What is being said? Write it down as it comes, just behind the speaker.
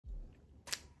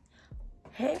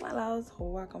Hey my loves,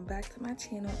 welcome back to my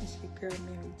channel. It's your girl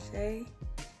Mary J.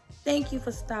 Thank you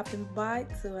for stopping by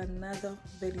to another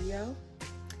video.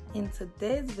 In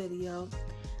today's video,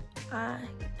 I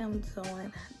am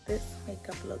doing this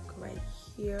makeup look right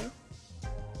here.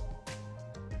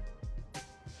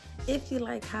 If you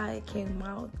like how it came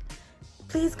out,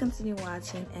 please continue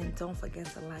watching and don't forget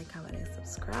to like, comment, and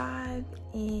subscribe,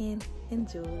 and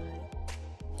enjoy.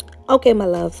 Okay my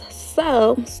loves,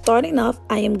 so starting off,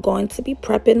 I am going to be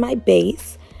prepping my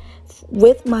base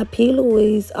with my P.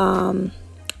 Louise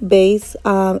base.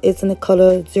 It's in the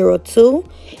color 02,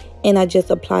 and I just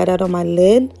applied that on my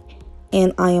lid,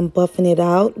 and I am buffing it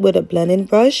out with a blending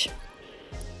brush.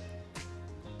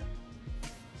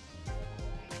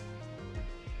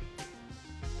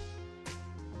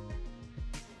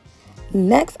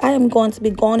 Next, I am going to be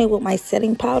going in with my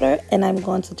setting powder, and I'm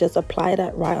going to just apply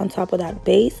that right on top of that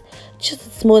base, just to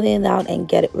smoothing it out and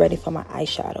get it ready for my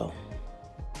eyeshadow.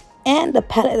 And the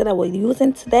palette that I will be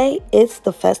using today is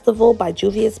the Festival by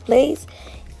Juvia's Place,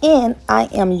 and I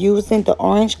am using the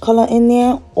orange color in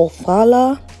there,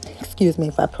 Ofala. Excuse me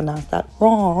if I pronounced that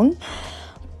wrong,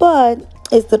 but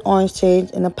it's the orange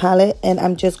shade in the palette, and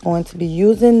I'm just going to be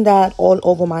using that all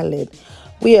over my lid.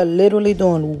 We are literally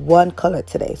doing one color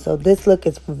today, so this look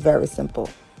is very simple.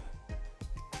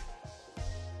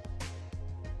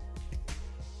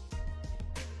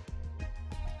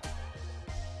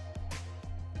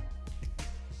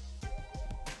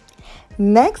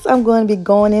 Next, I'm going to be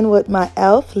going in with my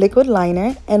e.l.f. liquid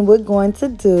liner, and we're going to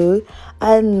do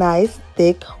a nice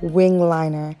thick wing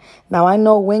liner. Now, I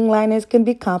know wing liners can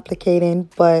be complicated,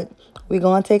 but we're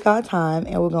going to take our time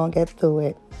and we're going to get through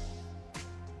it.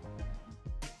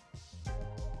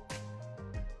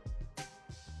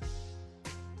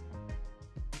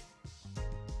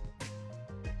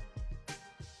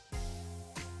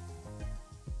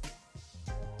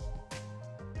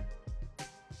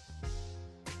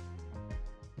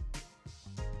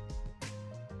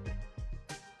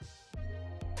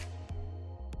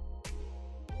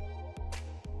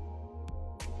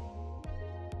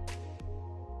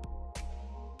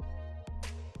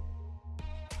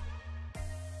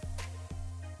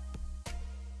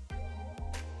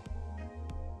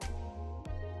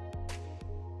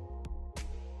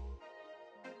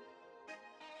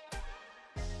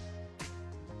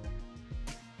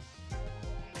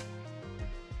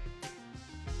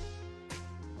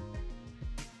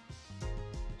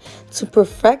 To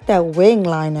perfect that wing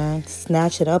liner,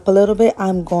 snatch it up a little bit,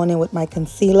 I'm going in with my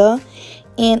concealer,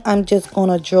 and I'm just going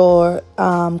to draw,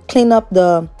 clean up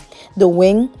the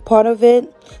wing part of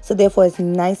it, so therefore it's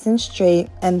nice and straight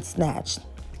and snatched.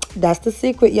 That's the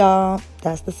secret, y'all.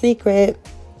 That's the secret.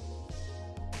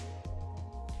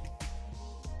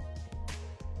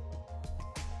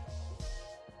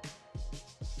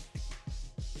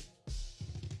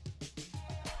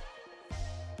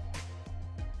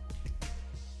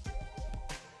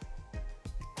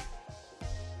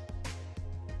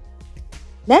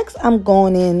 Next, I'm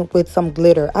going in with some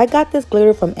glitter. I got this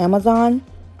glitter from Amazon.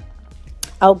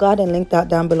 I'll go ahead and link that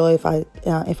down below if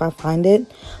I find it.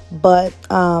 But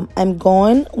I'm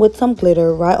going with some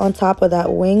glitter right on top of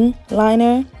that wing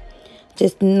liner.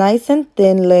 Just nice and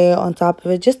thin layer on top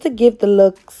of it, just to give the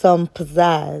look some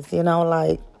pizzazz, you know,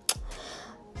 like,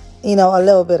 you know, a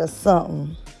little bit of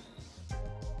something.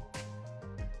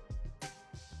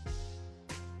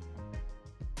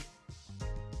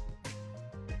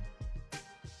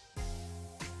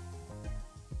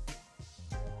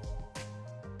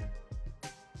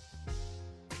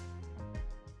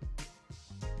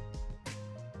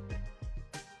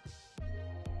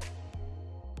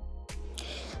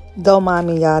 Don't mind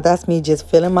me, y'all. That's me just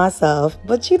feeling myself.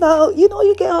 But you know,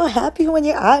 you get all happy when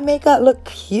your eye makeup look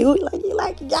cute. Like, you're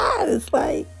like, yes.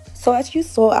 Like, so as you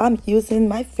saw, I'm using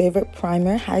my favorite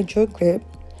primer, Hydro Grip.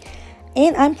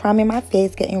 And I'm priming my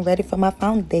face, getting ready for my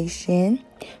foundation.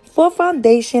 For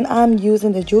foundation, I'm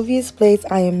using the Juvia's Place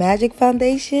I Am Magic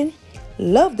foundation.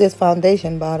 Love this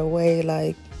foundation, by the way.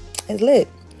 Like, it's lit.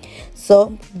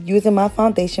 So, using my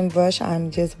foundation brush, I'm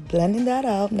just blending that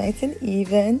out nice and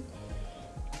even.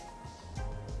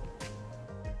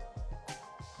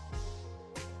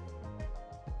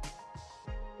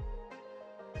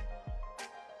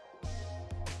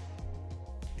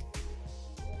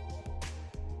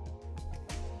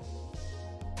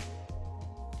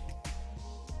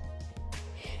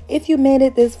 If you made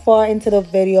it this far into the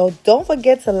video, don't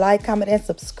forget to like, comment, and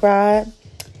subscribe,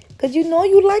 because you know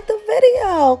you like the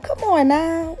video. Come on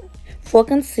now. For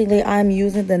concealer, I'm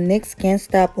using the NYX Can't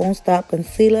Stop Won't Stop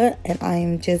concealer, and I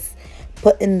am just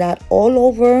putting that all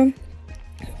over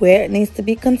where it needs to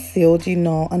be concealed, you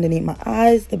know, underneath my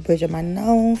eyes, the bridge of my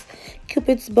nose,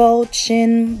 Cupid's bow,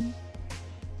 chin,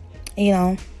 you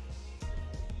know,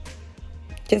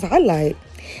 just highlight.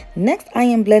 Next, I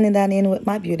am blending that in with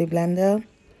my beauty blender.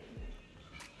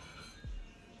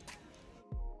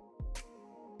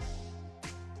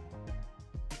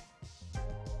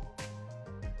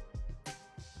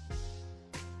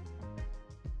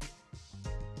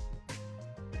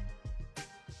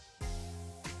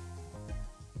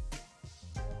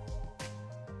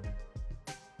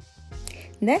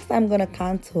 Next, I'm going to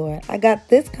contour. I got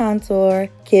this contour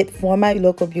kit for my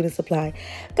local beauty supply.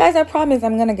 Guys, I promise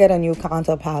I'm going to get a new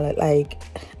contour palette. Like,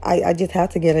 I just have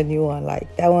to get a new one.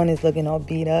 Like, that one is looking all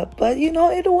beat up. But, you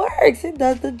know, it works. It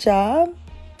does the job.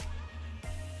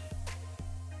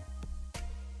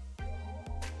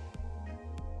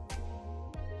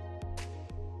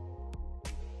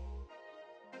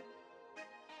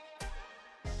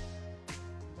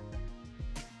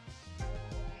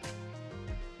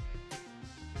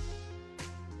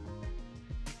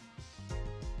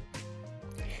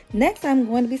 Next, I'm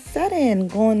going to be setting.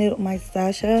 Going in with my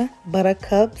Sasha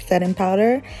Buttercup setting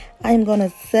powder. I'm going to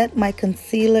set my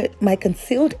concealer, my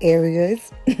concealed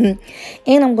areas. And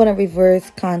I'm going to reverse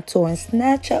contour and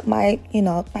snatch up my, you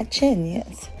know, my chin.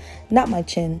 Yes. Not my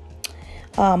chin.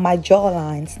 My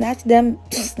jawline. Snatch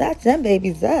them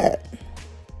babies up.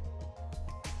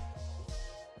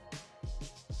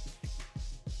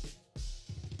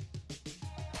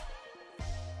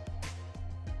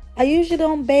 I usually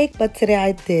don't bake, but today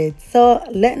I did. So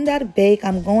letting that bake,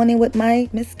 I'm going in with my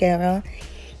mascara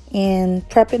and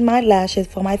prepping my lashes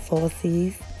for my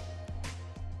falsies.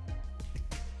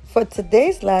 For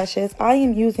today's lashes, I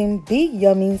am using Be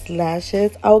Yummy's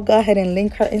lashes. I'll go ahead and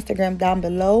link her Instagram down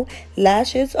below.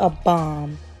 Lashes are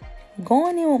bomb.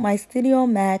 Going in with my Studio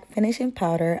MAC finishing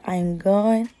powder, I'm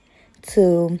going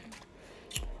to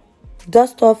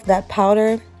dust off that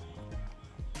powder.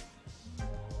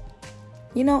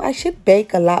 You know, I should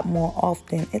bake a lot more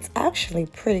often. It's actually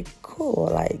pretty cool.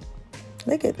 Like,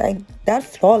 look at like that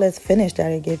flawless finish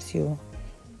that it gives you.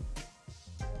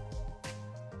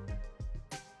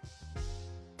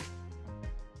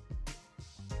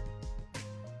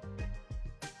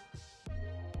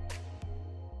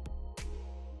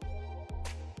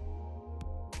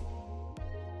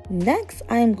 Next,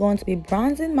 I am going to be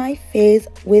bronzing my face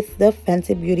with the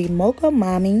Fenty Beauty Mocha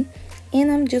Mommy. And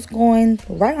I'm just going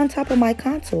right on top of my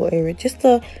contour area just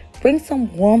to bring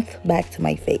some warmth back to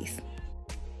my face.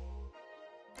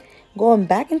 Going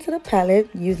back into the palette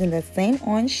using the same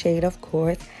orange shade, of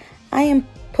course, I am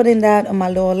putting that on my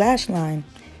lower lash line.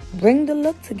 Bring the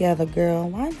look together, girl.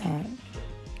 Why not?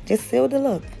 Just seal the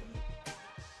look.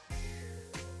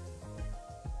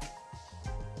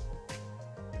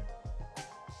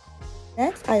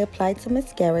 Next, I applied some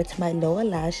mascara to my lower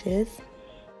lashes.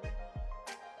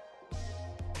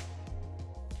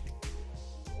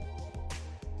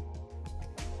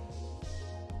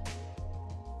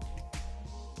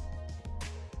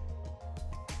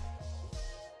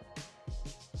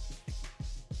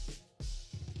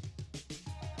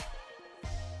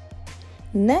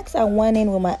 Next, I went in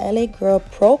with my LA Girl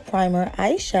Pro Primer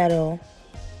eyeshadow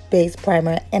base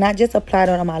primer, and I just applied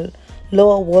it on my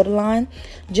lower waterline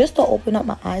just to open up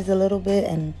my eyes a little bit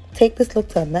and take this look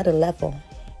to another level.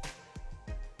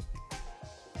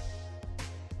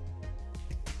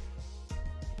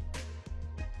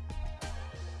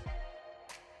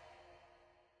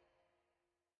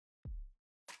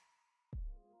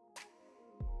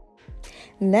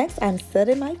 Next, I'm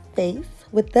setting my face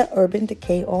with the Urban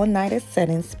Decay All Nighter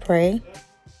Setting Spray.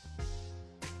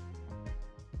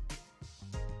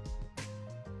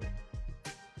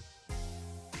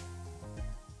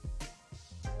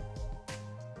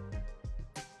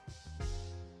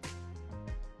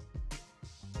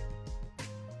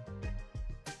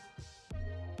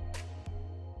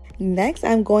 Next,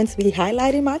 I'm going to be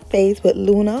highlighting my face with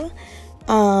Luna.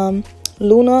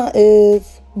 Luna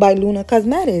is by Luna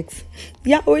Cosmetics.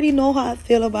 Y'all already know how I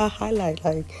feel about highlight.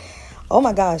 Like, oh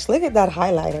my gosh, look at that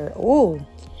highlighter. Ooh,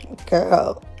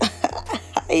 girl.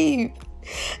 Hype.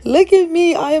 Look at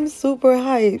me. I am super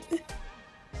hype.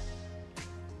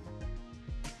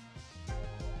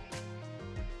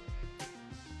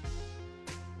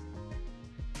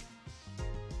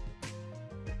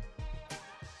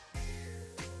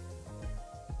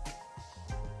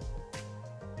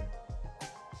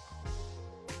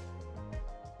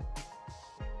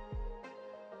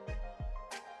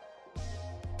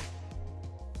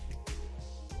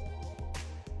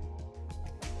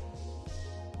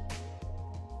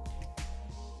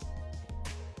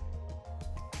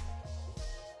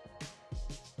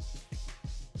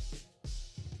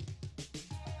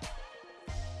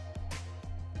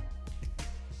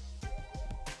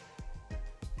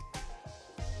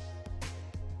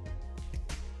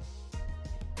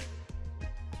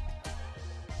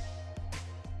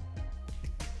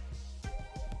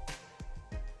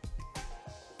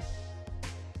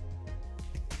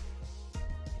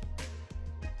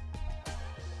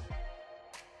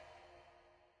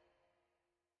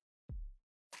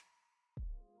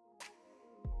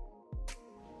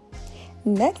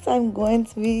 Next, I'm going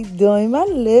to be doing my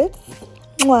lips.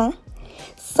 Mwah.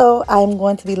 So I'm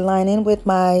going to be lining with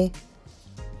my,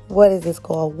 what is this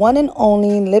called? One and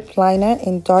Only lip liner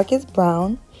in darkest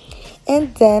brown.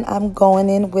 And then I'm going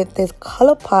in with this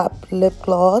ColourPop lip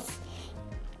gloss.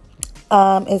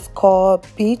 It's called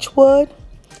Beechwood.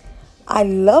 I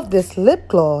love this lip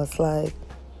gloss. Like,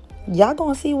 y'all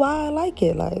gonna see why I like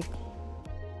it. Like,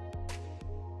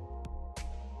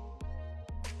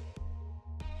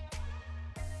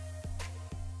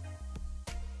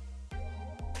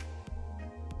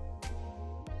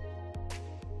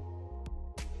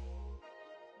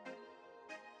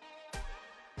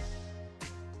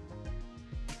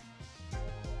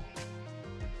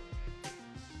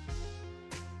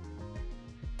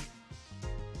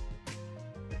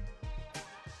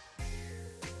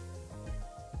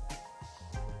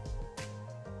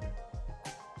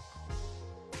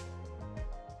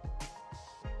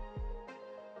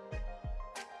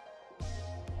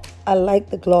 I like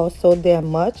the gloss so damn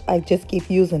much. I just keep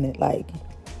using it. Like,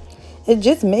 it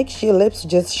just makes your lips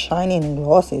just shiny and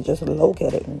glossy. Just look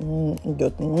at it. And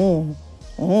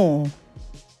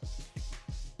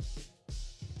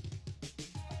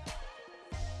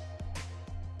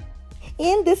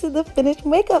this is the finished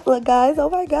makeup look, guys. Oh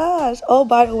my gosh. Oh,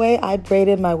 by the way, I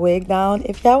braided my wig down.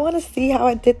 If y'all want to see how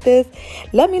I did this,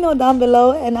 let me know down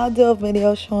below and I'll do a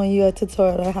video showing you a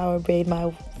tutorial on how I braid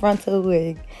my frontal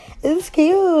wig. It's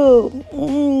cute.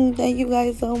 Thank you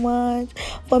guys so much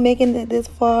for making it this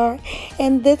far.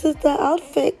 And this is the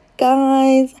outfit,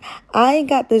 guys. I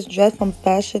got this dress from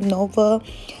Fashion Nova.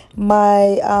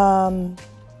 The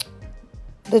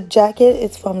jacket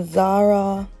is from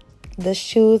Zara. The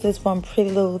shoes is from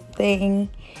PrettyLittleThing.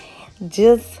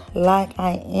 Just like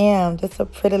I am. Just a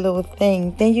pretty little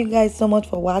thing. Thank you guys so much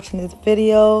for watching this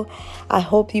video. I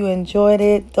hope you enjoyed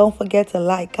it. Don't forget to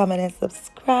like, comment, and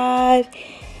subscribe.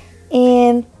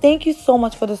 And thank you so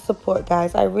much for the support,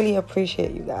 guys. I really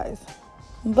appreciate you guys.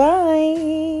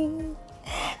 Bye.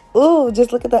 Ooh,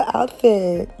 just look at the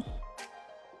outfit.